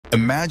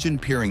Imagine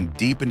peering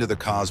deep into the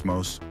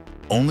cosmos,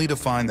 only to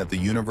find that the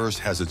universe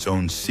has its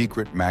own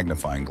secret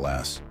magnifying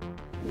glass.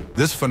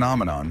 This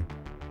phenomenon,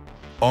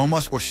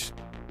 almost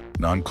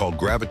called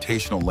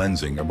gravitational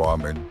lensing,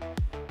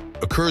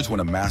 occurs when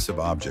a massive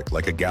object,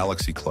 like a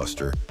galaxy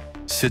cluster,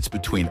 sits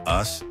between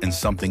us and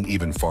something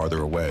even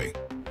farther away.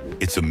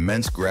 Its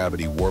immense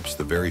gravity warps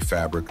the very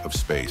fabric of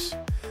space,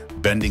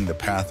 bending the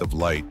path of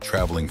light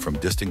traveling from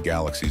distant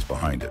galaxies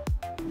behind it.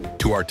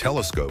 To our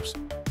telescopes,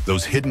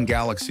 those hidden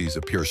galaxies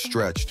appear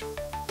stretched,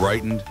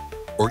 brightened,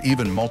 or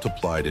even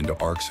multiplied into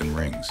arcs and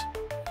rings.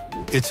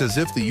 It's as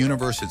if the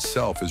universe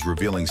itself is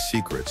revealing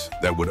secrets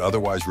that would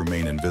otherwise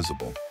remain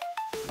invisible.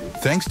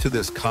 Thanks to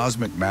this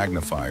cosmic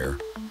magnifier,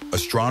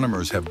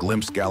 astronomers have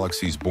glimpsed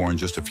galaxies born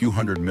just a few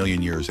 100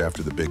 million years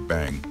after the Big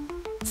Bang,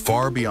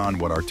 far beyond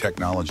what our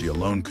technology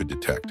alone could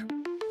detect.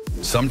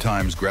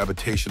 Sometimes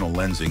gravitational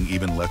lensing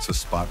even lets us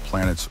spot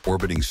planets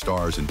orbiting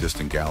stars in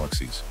distant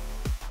galaxies,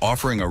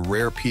 offering a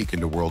rare peek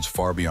into worlds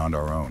far beyond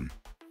our own.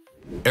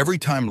 Every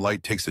time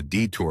light takes a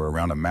detour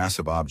around a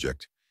massive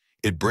object,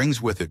 it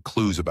brings with it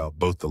clues about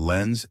both the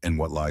lens and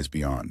what lies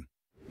beyond.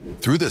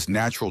 Through this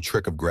natural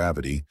trick of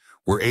gravity,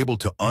 we're able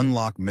to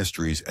unlock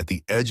mysteries at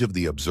the edge of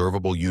the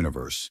observable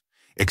universe,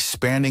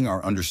 expanding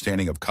our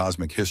understanding of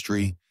cosmic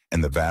history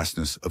and the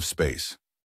vastness of space.